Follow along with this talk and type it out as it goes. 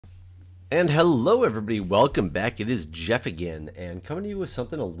And hello everybody, welcome back. It is Jeff again, and coming to you with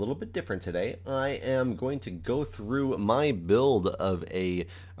something a little bit different today. I am going to go through my build of a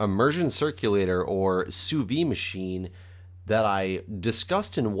immersion circulator or sous vide machine that I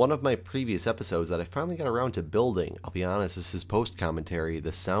discussed in one of my previous episodes that I finally got around to building. I'll be honest, this is post commentary.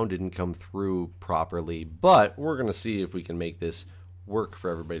 The sound didn't come through properly, but we're going to see if we can make this work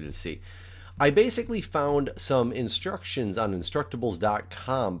for everybody to see. I basically found some instructions on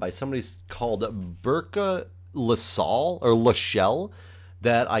Instructables.com by somebody called Burka LaSalle or LaShelle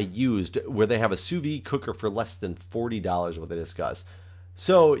that I used, where they have a sous vide cooker for less than $40, what they discuss.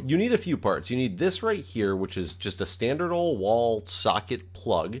 So you need a few parts. You need this right here, which is just a standard old wall socket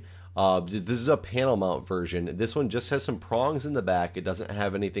plug. This is a panel mount version. This one just has some prongs in the back. It doesn't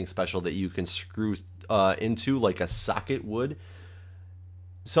have anything special that you can screw into like a socket would.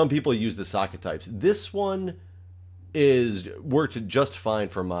 Some people use the socket types. This one worked just fine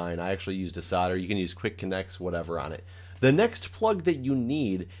for mine. I actually used a solder. You can use quick connects, whatever on it. The next plug that you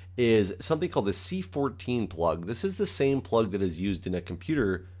need is something called the C14 plug. This is the same plug that is used in a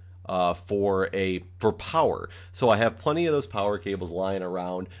computer for power. So I have plenty of those power cables lying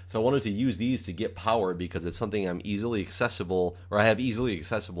around. So I wanted to use these to get power because it's something I have easily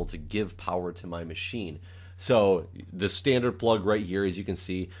accessible to give power to my machine. So the standard plug right here, as you can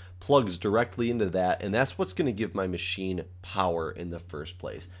see, plugs directly into that, and that's what's going to give my machine power in the first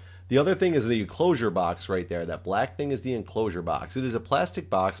place. The other thing is the enclosure box right there. That black thing is the enclosure box. It is a plastic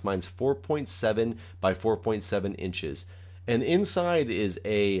box. Mine's 4.7 by 4.7 inches. And inside is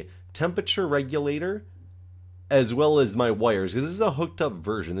a temperature regulator as well as my wires, because this is a hooked up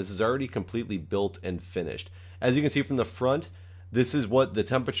version. This is already completely built and finished. As you can see from the front, this is what the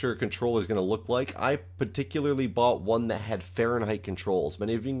temperature controller is going to look like. I particularly bought one that had Fahrenheit controls.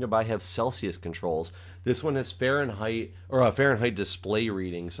 Many of you can buy have Celsius controls. This one has Fahrenheit, or a Fahrenheit display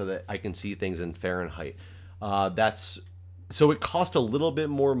reading, so that I can see things in Fahrenheit. So it cost a little bit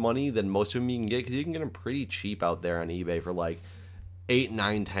more money than most of them you can get, because you can get them pretty cheap out there on eBay for like $8,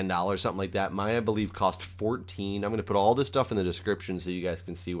 $9, $10, something like that. Mine, I believe, cost $14. I'm going to put all this stuff in the description so you guys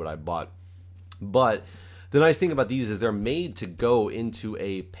can see what I bought. But the nice thing about these is they're made to go into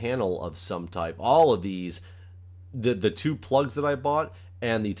a panel of some type. All of these, the two plugs that I bought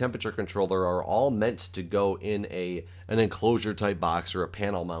and the temperature controller are all meant to go in an enclosure type box or a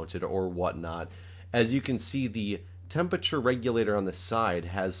panel mounted or whatnot. As you can see, the temperature regulator on the side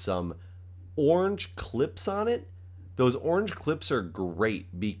has some orange clips on it. Those orange clips are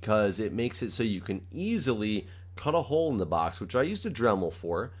great because it makes it so you can easily cut a hole in the box, which I used a Dremel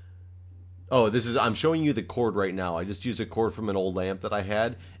for. Oh, I'm showing you the cord right now. I just used a cord from an old lamp that I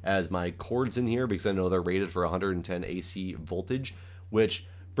had as my cords in here because I know they're rated for 110 AC voltage, which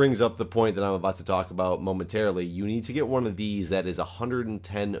brings up the point that I'm about to talk about momentarily. You need to get one of these that is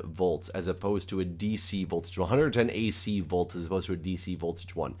 110 volts as opposed to a DC voltage. 110 AC volts as opposed to a DC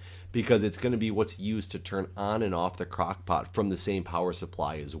voltage one, because it's going to be what's used to turn on and off the crock pot from the same power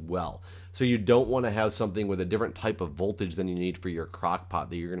supply as well. So you don't want to have something with a different type of voltage than you need for your crock pot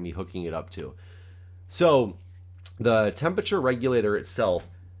that you're going to be hooking it up to. So the temperature regulator itself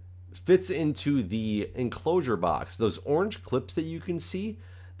fits into the enclosure box. Those orange clips that you can see,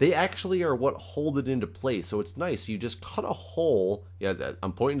 they actually are what hold it into place. So it's nice. You just cut a hole. Yeah,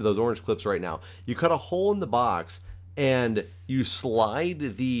 I'm pointing to those orange clips right now. You cut a hole in the box and you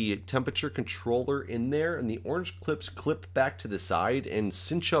slide the temperature controller in there, and the orange clips clip back to the side and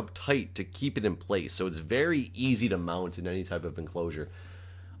cinch up tight to keep it in place. So it's very easy to mount in any type of enclosure.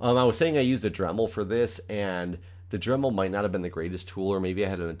 I was saying I used a Dremel for this, and the Dremel might not have been the greatest tool, or maybe I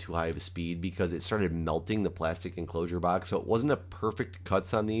had it on too high of a speed because it started melting the plastic enclosure box. So it wasn't a perfect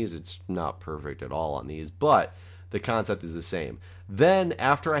cuts on these. It's not perfect at all on these, but the concept is the same. Then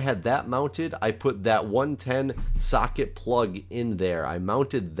after I had that mounted, I put that 110 socket plug in there. I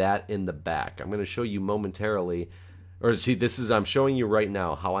mounted that in the back. I'm going to show you momentarily, or see, I'm showing you right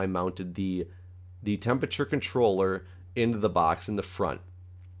now how I mounted the temperature controller into the box in the front.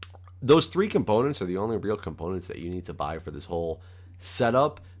 Those three components are the only real components that you need to buy for this whole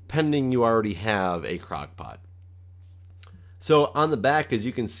setup, pending you already have a crock pot. So on the back, as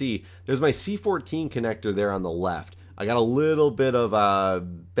you can see, there's my C14 connector there on the left. I got a little bit of a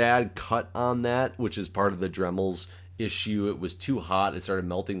bad cut on that, which is part of the Dremel's issue. It was too hot. It started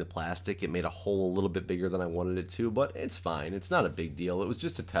melting the plastic. It made a hole a little bit bigger than I wanted it to, but it's fine. It's not a big deal. It was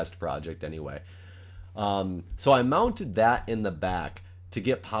just a test project anyway. So I mounted that in the back to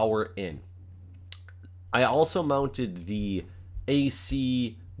get power in. I also mounted the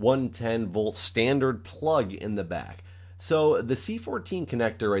AC 110 volt standard plug in the back. So the C14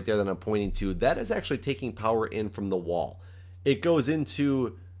 connector right there that I'm pointing to, that is actually taking power in from the wall. It goes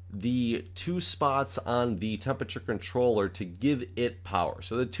into the two spots on the temperature controller to give it power.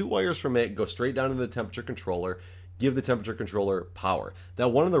 So the two wires from it go straight down to the temperature controller, give the temperature controller power. That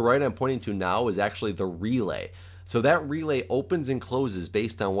one on the right I'm pointing to now is actually the relay. So that relay opens and closes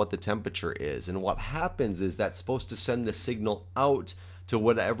based on what the temperature is. And what happens is that's supposed to send the signal out to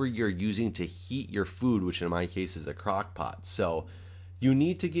whatever you're using to heat your food, which in my case is a crock pot. So you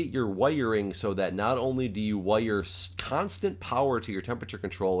need to get your wiring so that not only do you wire constant power to your temperature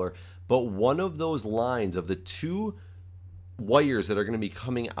controller, but one of those lines of the two wires that are going to be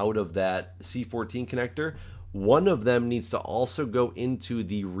coming out of that C14 connector, one of them needs to also go into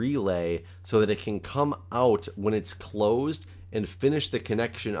the relay so that it can come out when it's closed and finish the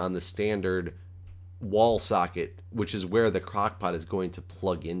connection on the standard wall socket, which is where the crock pot is going to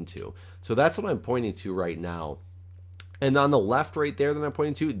plug into. So that's what I'm pointing to right now. And on the left right there that I'm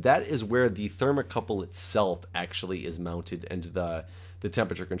pointing to, that is where the thermocouple itself actually is mounted into the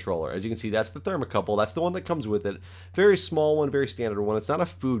temperature controller. As you can see, that's the thermocouple. That's the one that comes with it. Very small one, very standard one. It's not a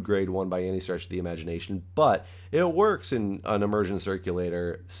food grade one by any stretch of the imagination, but it works in an immersion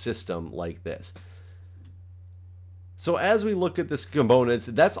circulator system like this. So as we look at this components,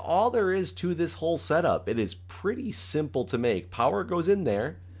 that's all there is to this whole setup. It is pretty simple to make. Power goes in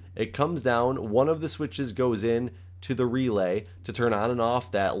there. It comes down. One of the switches goes in to the relay to turn on and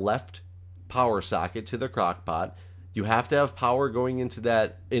off that left power socket to the crock pot. You have to have power going into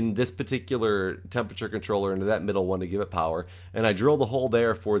that, in this particular temperature controller, into that middle one to give it power. And I drilled a hole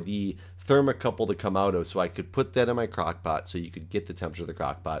there for the thermocouple to come out of, so I could put that in my crock pot so you could get the temperature of the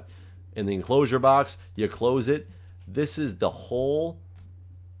crock pot. In the enclosure box, you close it. This is the whole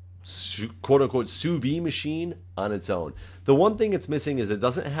quote-unquote sous vide machine on its own. The one thing it's missing is it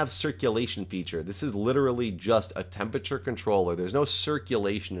doesn't have circulation feature. This is literally just a temperature controller. There's no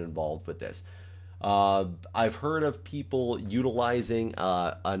circulation involved with this. I've heard of people utilizing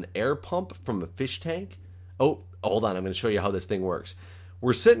an air pump from a fish tank. Oh, hold on. I'm going to show you how this thing works.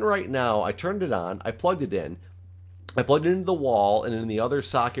 We're sitting right now. I turned it on. I plugged it in. I plugged it into the wall, and in the other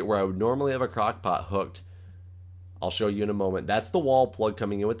socket where I would normally have a crock pot hooked, I'll show you in a moment. That's the wall plug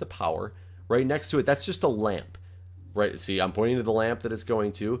coming in with the power. Right next to it, that's just a lamp. Right, see, I'm pointing to the lamp that it's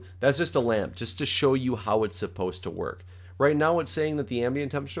going to. That's just a lamp, just to show you how it's supposed to work. Right now, it's saying that the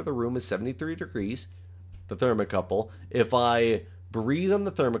ambient temperature of the room is 73 degrees, the thermocouple. If I breathe on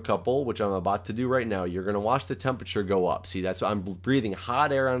the thermocouple, which I'm about to do right now, you're going to watch the temperature go up. See, that's I'm breathing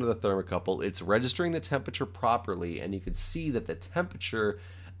hot air onto the thermocouple. It's registering the temperature properly, and you can see that the temperature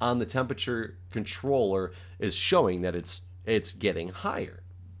on the temperature controller is showing that it's getting higher.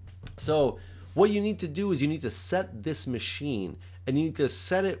 So what you need to do is you need to set this machine, and you need to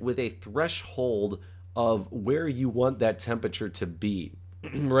set it with a threshold of where you want that temperature to be.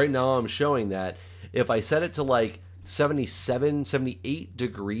 Right now I'm showing that if I set it to like 77, 78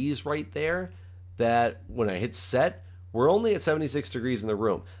 degrees right there, that when I hit set, we're only at 76 degrees in the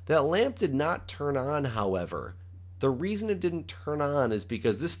room. That lamp did not turn on, however. The reason it didn't turn on is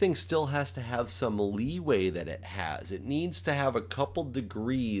because this thing still has to have some leeway that it has. It needs to have a couple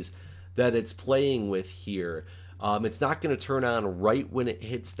degrees that it's playing with here. It's not going to turn on right when it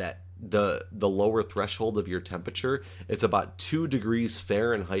hits that the lower threshold of your temperature. It's about 2 degrees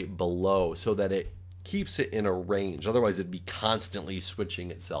Fahrenheit below, so that it keeps it in a range. Otherwise, it'd be constantly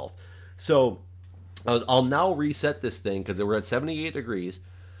switching itself. So I'll now reset this thing because we're at 78 degrees.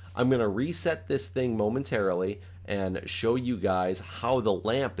 I'm going to reset this thing momentarily and show you guys how the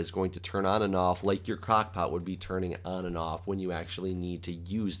lamp is going to turn on and off like your crock pot would be turning on and off when you actually need to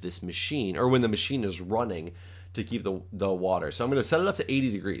use this machine, or when the machine is running to keep the water. So I'm going to set it up to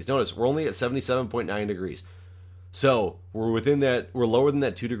 80 degrees. Notice we're only at 77.9 degrees. So we're lower than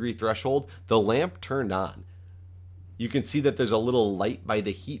that 2 degree threshold. The lamp turned on. You can see that there's a little light by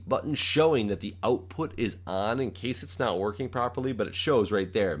the heat button showing that the output is on, in case it's not working properly, but it shows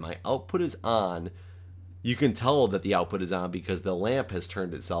right there. My output is on. You can tell that the output is on because the lamp has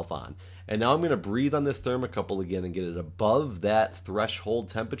turned itself on. And now I'm going to breathe on this thermocouple again and get it above that threshold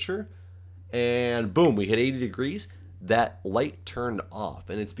temperature. And boom, we hit 80 degrees. That light turned off,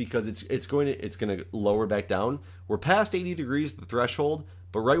 and it's because it's going to lower back down. We're past 80 degrees the threshold,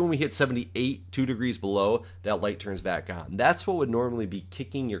 but right when we hit 78, 2 degrees below, that light turns back on. That's what would normally be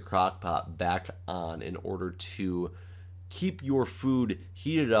kicking your crock pot back on in order to keep your food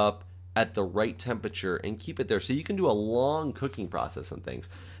heated up at the right temperature and keep it there so you can do a long cooking process and things.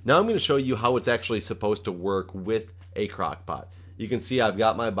 Now I'm going to show you how it's actually supposed to work with a crock pot. You can see I've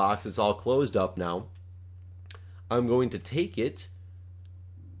got my box. It's all closed up now. I'm going to take it.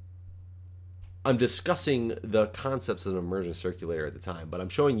 I'm discussing the concepts of an immersion circulator at the time, but I'm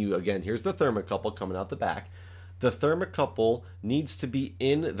showing you again. Here's the thermocouple coming out the back. The thermocouple needs to be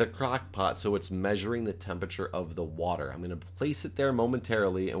in the crock pot so it's measuring the temperature of the water. I'm going to place it there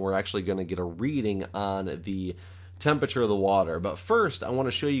momentarily, and we're actually going to get a reading on the temperature of the water. But first, I want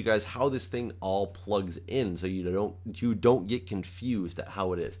to show you guys how this thing all plugs in so you don't get confused at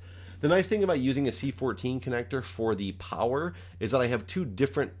how it is. The nice thing about using a C14 connector for the power is that I have two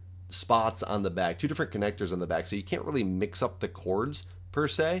different spots on the back, two different connectors on the back, so you can't really mix up the cords per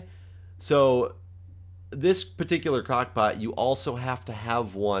se. So this particular crock pot, you also have to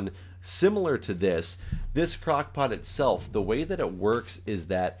have one similar to this. This crock pot itself, the way that it works is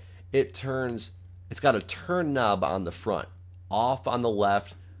that it's got a turn knob on the front, off on the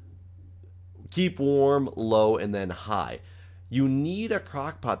left, keep warm, low, and then high. You need a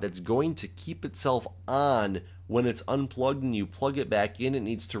crock pot that's going to keep itself on when it's unplugged and you plug it back in. It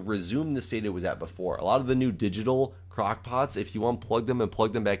needs to resume the state it was at before. A lot of the new digital crock pots, if you unplug them and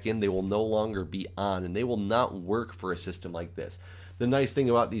plug them back in, they will no longer be on, and they will not work for a system like this. The nice thing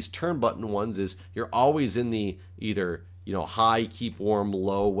about these turn button ones is you're always in the either high, keep warm,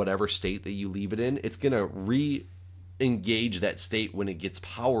 low, whatever state that you leave it in. It's going to re-engage that state when it gets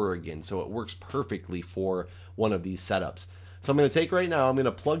power again, so it works perfectly for one of these setups. So I'm going to take right now, I'm going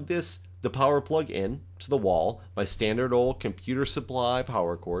to plug the power plug in to the wall, my standard old computer supply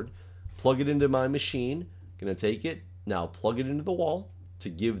power cord, plug it into my machine. Going to take it, now plug it into the wall to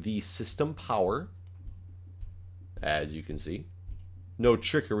give the system power. As you can see, no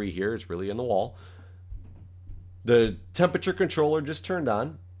trickery here, it's really in the wall. The temperature controller just turned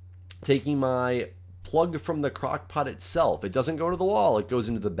on. Taking my plug from the crock pot itself, it doesn't go to the wall, it goes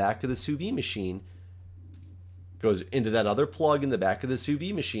into the back of the sous vide machine. Goes into that other plug in the back of the sous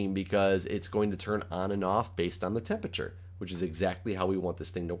vide machine because it's going to turn on and off based on the temperature, which is exactly how we want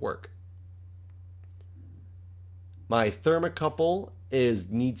this thing to work. My thermocouple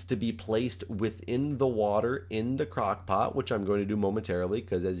needs to be placed within the water in the crock pot, which I'm going to do momentarily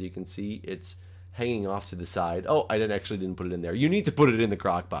because, as you can see, it's hanging off to the side. Oh, I didn't put it in there. You need to put it in the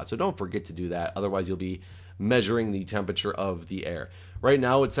crock pot, so don't forget to do that. Otherwise, you'll be measuring the temperature of the air. Right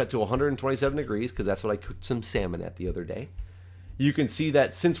now, it's set to 127 degrees because that's what I cooked some salmon at the other day. You can see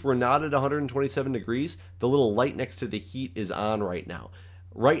that since we're not at 127 degrees, the little light next to the heat is on right now.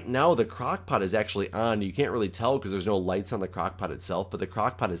 Right now, the crock pot is actually on. You can't really tell because there's no lights on the crock pot itself, but the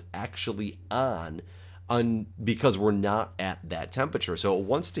crock pot is actually on because we're not at that temperature. So it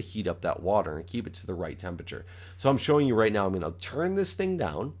wants to heat up that water and keep it to the right temperature. So I'm showing you right now, I'm going to turn this thing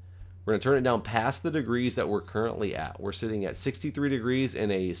down. We're going to turn it down past the degrees that we're currently at. We're sitting at 63 degrees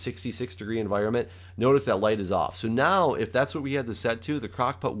in a 66 degree environment. Notice that light is off. So now, if that's what we had this set to, the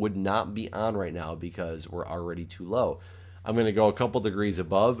crock pot would not be on right now because we're already too low. I'm going to go a couple degrees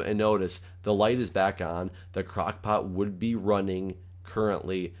above and notice the light is back on. The crock pot would be running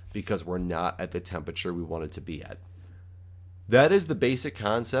currently because we're not at the temperature we want it to be at. That is the basic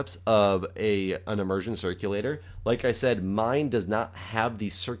concepts of an immersion circulator. Like I said, mine does not have the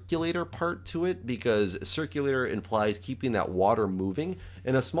circulator part to it because circulator implies keeping that water moving.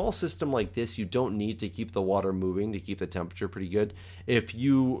 In a small system like this, you don't need to keep the water moving to keep the temperature pretty good. If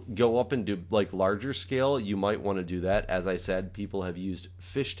you go up and do like larger scale, you might want to do that. As I said, people have used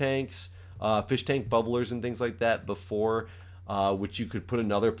fish tanks, fish tank bubblers and things like that before. Which you could put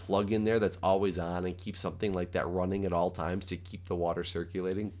another plug in there that's always on and keep something like that running at all times to keep the water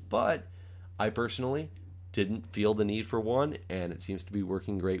circulating. But I personally didn't feel the need for one, and it seems to be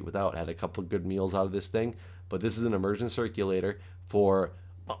working great without. Had a couple of good meals out of this thing, but this is an immersion circulator for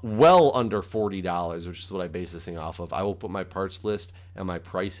well under $40, which is what I base this thing off of. I will put my parts list and my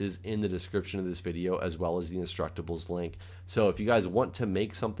prices in the description of this video, as well as the Instructables link. So if you guys want to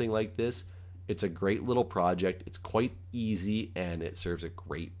make something like this, it's a great little project. It's quite easy and it serves a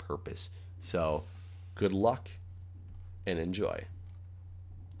great purpose. So good luck and enjoy.